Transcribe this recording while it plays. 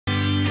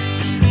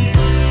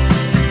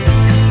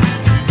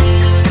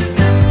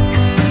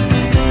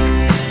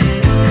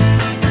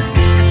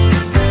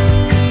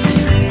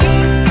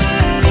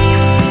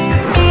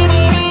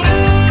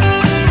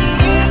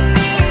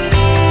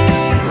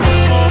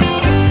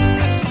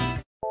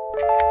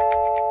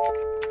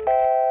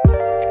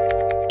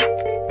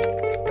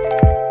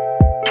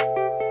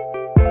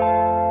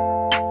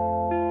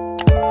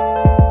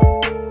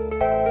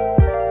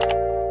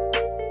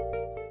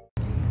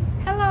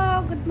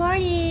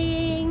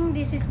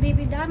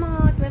Baby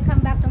Damot.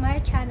 Welcome back to my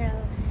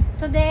channel.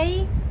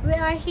 Today, we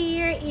are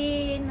here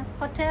in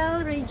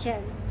Hotel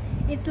Regent.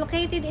 It's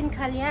located in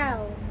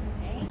Callao.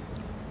 Okay.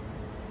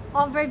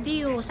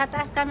 Overview. Sa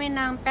taas kami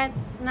ng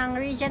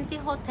Regent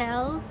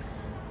Hotel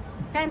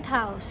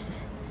penthouse.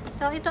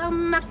 So, ito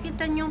ang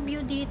makita nyong view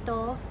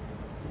dito.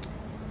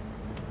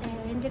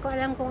 Hindi ko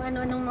alam kung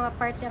ano-anong mga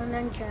parts yung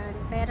nandyan.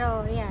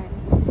 Pero, yan.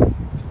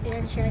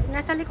 Yan siya.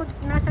 Nasa likod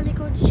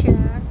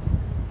siya.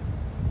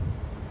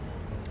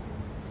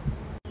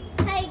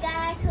 Hi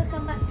guys!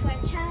 Welcome back to our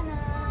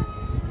channel.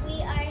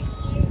 We are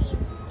here in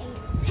a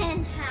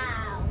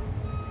penthouse.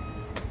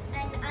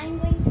 And I'm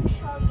going to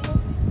show you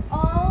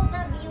all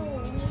the view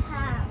we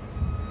have.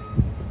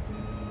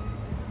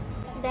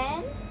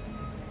 Then,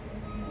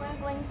 we're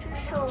going to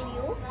show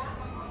you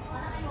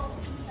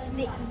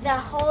the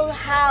whole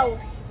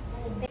house.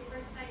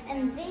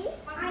 And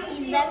this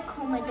is the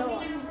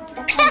Commodore,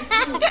 the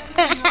canteen.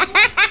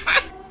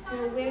 So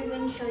we're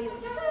going to show you.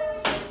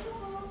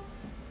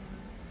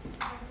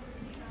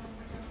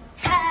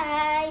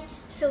 Hi!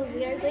 So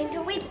we are going to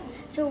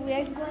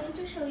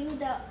show you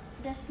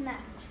the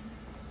snacks.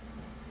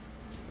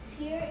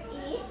 Here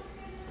is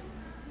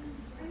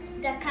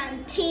the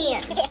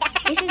canteen.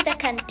 This is the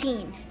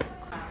canteen.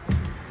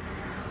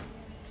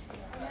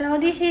 So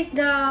this is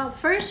the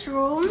first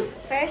room.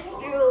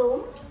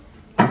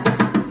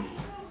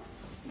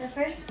 The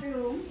first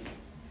room.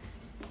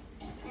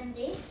 And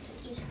this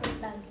is her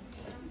bed.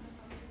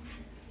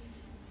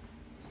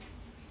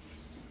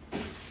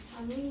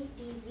 A mini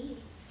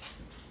TV.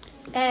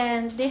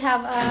 And they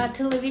have a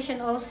television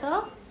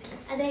also.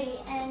 And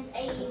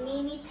a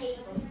mini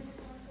table.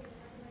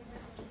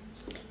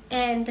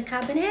 And the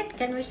cabinet.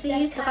 Can we see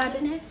the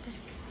cabinet?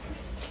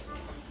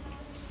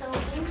 So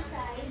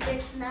inside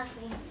there's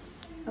nothing.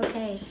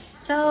 Okay.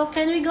 So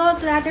can we go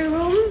to the other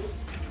room?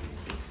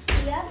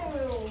 The other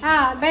room.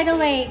 By the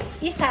way,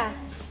 Isa,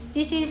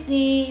 this is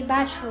the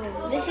bathroom.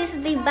 This is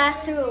the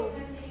bathroom.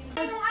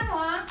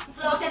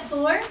 Closet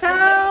tour? So,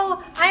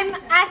 I'm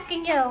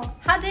asking you,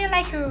 how do you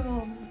like your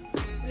room?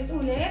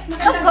 Ulit-ulit?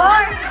 Of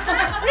course!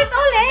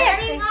 Ulit-ulit!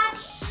 Very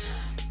much!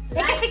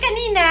 Kasi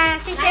kanina,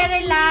 si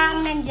Cheryl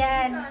lang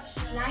nandyan.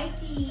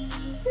 Lighty!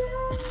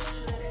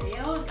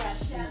 Ayun,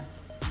 kasya.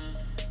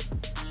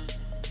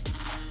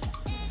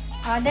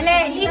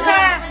 Dali,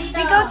 Isa,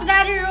 we go to the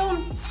other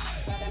room.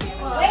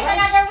 Wait,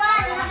 another one!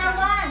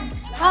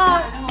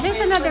 There's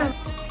another room.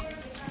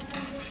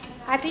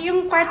 At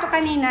yung kwarto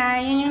kanina,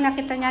 yun yung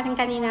nakita natin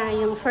kanina,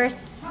 yung first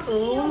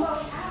room.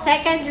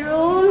 Second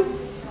room,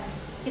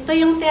 ito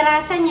yung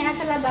terasa niya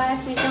sa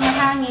labas, medyo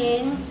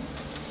mahangin.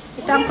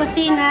 Ito ang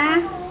kusina.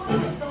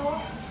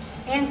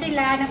 Ayan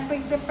sila,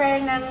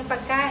 nag-prepare ng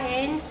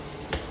pagkain.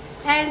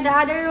 And the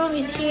other room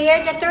is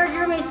here. The third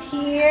room is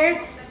here.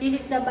 This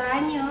is the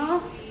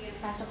banyo.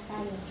 Pasok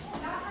tayo.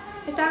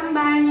 Ito ang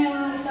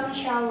banyo, ito ang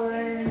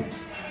shower.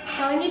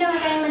 So, hindi naman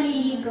tayo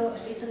maliligo.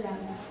 So, ito lang.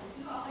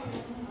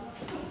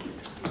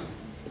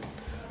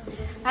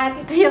 At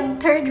ito yung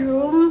third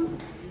room.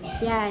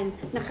 Yan.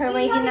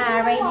 Naka-ready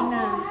na.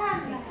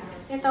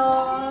 Ito,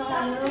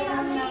 ang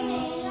room ng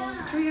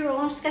 3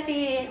 rooms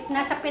kasi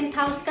nasa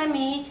penthouse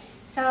kami.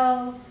 So,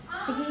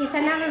 isa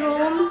ng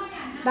room.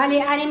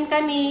 Bali, 6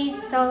 kami.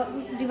 So,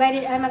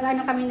 divided,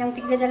 mag-ano kami ng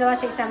tigda-2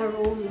 sa isang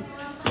room.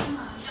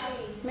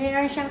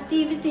 Mayroon siyang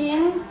TV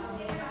din.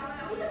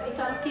 Ito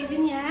ang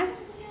TV niya.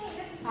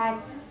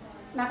 At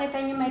makita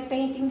niyo may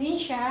painting din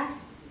siya.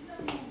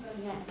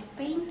 Yan,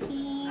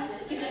 painting.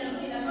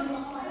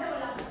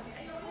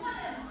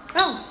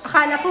 Oh,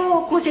 akala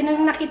ko kung sino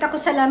yung nakita ko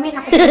sa lamin,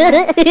 ako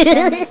pala.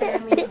 May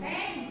salamin.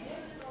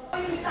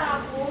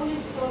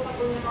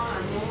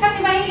 Kasi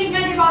mahilig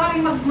nga di ba kami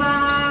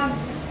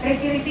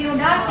mag-retiro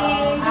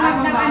dati.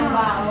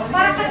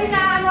 Parang kasi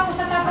naano ako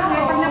sa tapang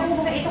pag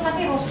nabubuga. Ito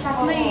kasi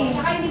rostas na eh.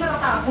 Tsaka hindi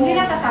matatapon. Hindi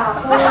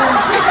natatapon.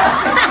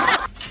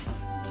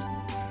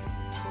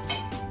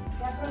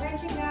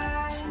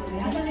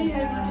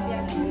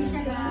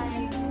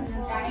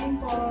 Kain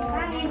po.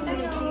 Kain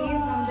tayo.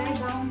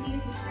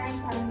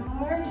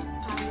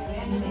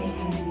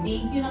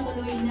 Thank you na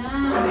tuloy na.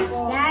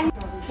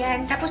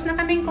 Yan, tapos na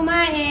kaming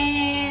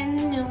kumain.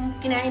 Yung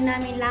kinain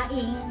namin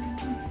laing.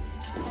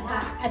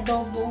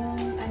 Adobong,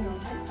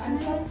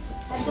 adobong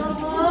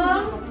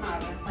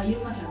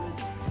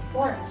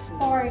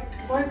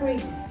pork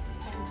ribs.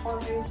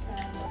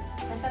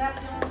 Masarap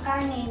yung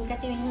kanin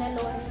kasi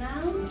hinaluan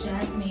ng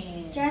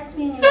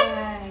jasmine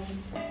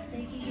rice.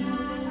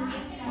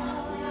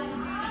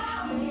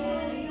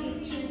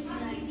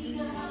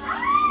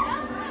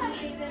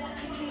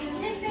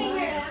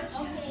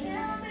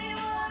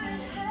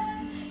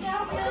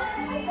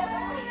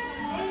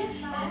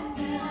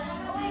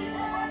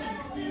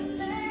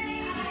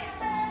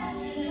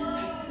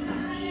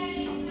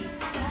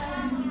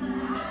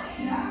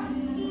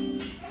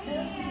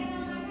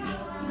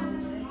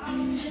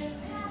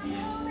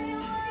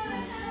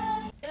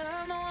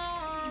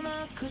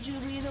 Could you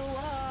be the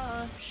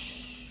one?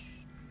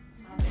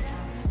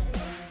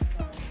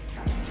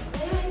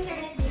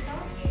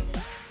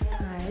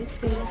 Nice.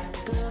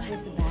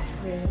 There's the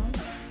bathroom.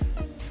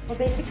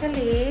 Well,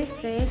 basically,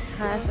 this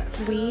has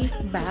 3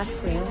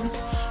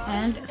 bathrooms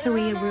and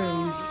 3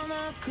 rooms.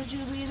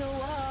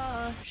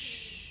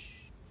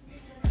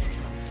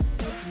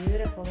 So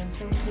beautiful and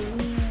so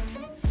clean.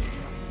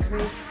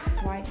 Crisp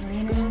white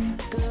linen.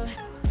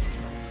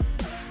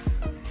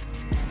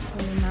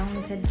 Fully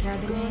mounted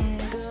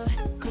cabinets.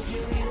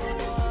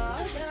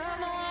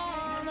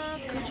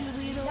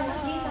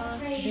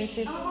 This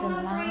is the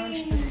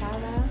lounge, the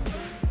sala,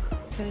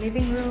 the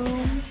living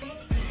room.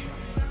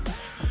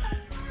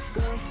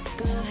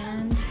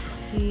 And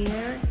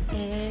here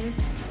is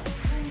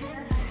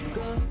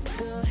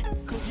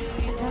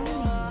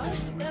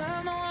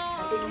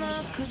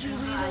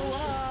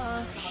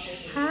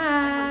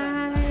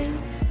hi!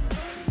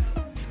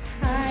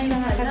 Hi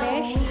mga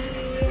kabeshi!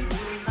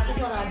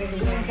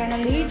 I'm gonna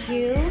lead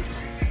you.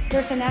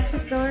 There's an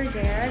access door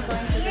there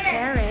going to the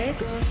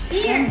terrace.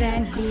 And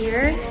then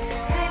here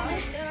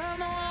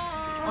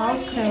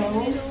also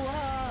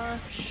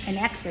an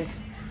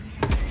access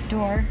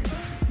door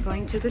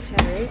going to the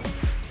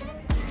terrace.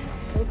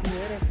 So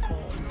beautiful.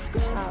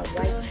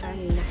 Bright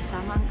sunny.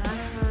 Nakasama ang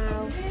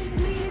araw.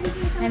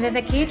 And then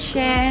the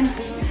kitchen.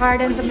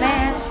 Pardon the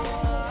mess.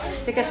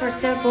 Because we're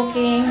still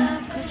cooking.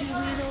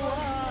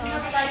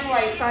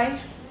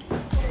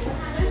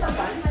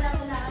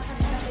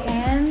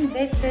 And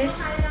this is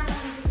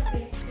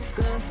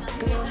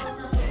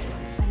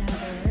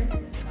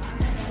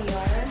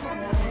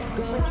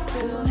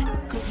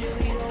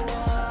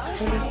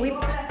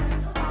equipped.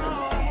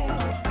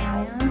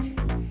 And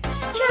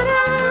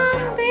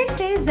ta-da! This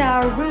is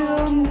our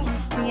room.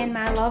 Me and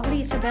my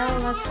lovely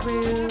Isabella's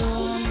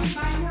room.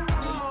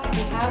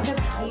 We have the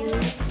view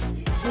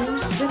to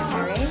the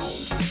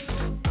terrace.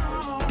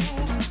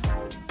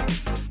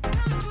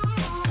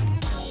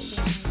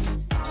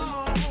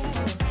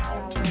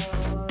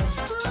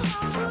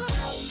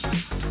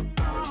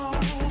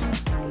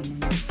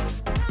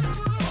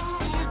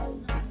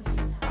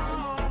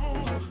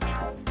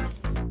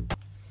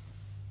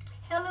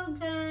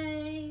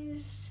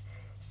 Guys,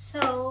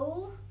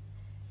 so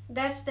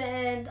that's the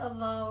end of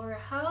our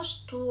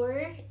house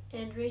tour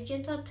in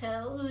Regent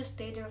Hotel. We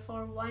stayed there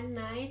for 1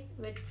 night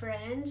with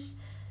friends,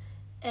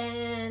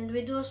 and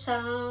we do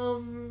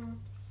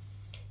some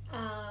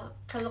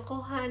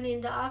kalokohan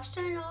in the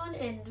afternoon,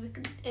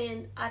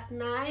 and at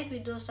night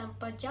we do some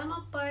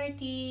pajama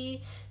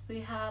party.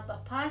 We have a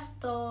fast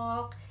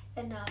talk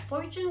and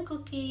fortune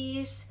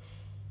cookies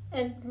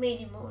and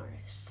many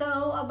more.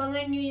 So,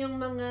 abangan nyo yung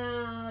mga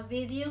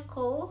video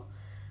ko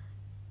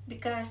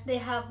because they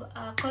have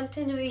a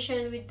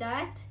continuation with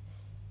that.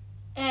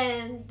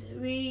 And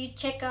we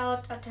check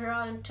out at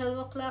around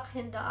 12 o'clock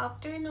in the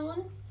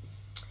afternoon.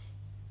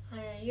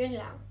 Yun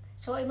lang.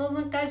 So,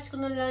 imamontage ko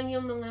na lang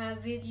yung mga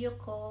video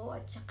ko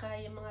at saka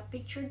yung mga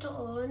picture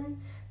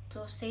doon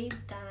to save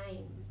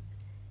time.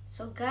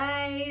 So,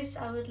 guys,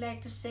 I would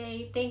like to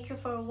say thank you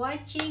for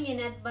watching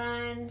in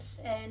advance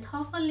and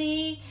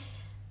hopefully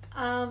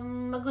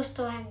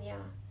magustuhan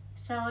niyo.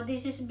 So,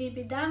 this is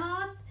Bibi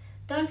Damot.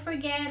 Don't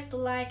forget to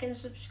like and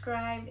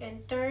subscribe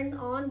and turn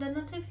on the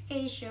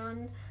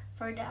notification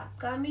for the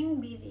upcoming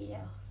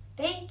video.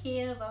 Thank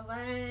you.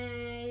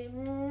 Bye-bye.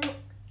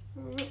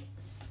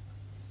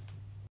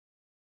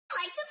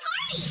 Like to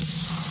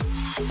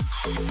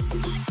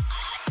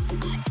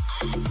party!